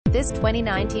This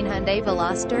 2019 Hyundai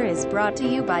Veloster is brought to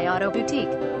you by Auto Boutique.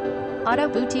 Auto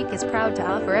Boutique is proud to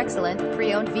offer excellent,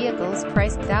 pre-owned vehicles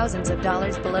priced thousands of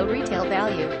dollars below retail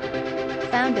value.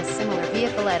 Found a similar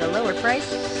vehicle at a lower price?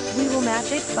 We will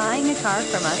match it. Buying a car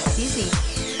from us is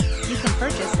easy. You can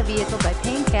purchase the vehicle by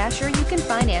paying cash, or you can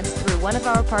finance through one of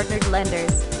our partnered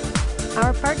lenders.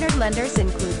 Our partnered lenders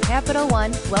include Capital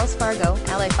One, Wells Fargo,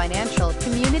 Ally Financial,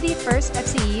 Community First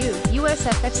FCU,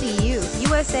 USF FCU,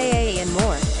 USAA, and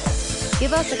more.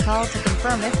 Give us a call to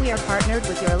confirm if we are partnered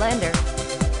with your lender.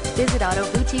 Visit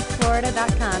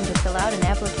AutoBoutiqueFlorida.com to fill out an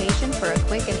application for a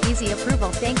quick and easy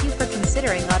approval. Thank you for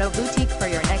considering Auto Boutique for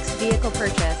your next vehicle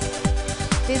purchase.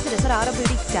 Visit us at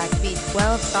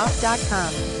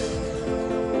autoboutique-v12soft.com.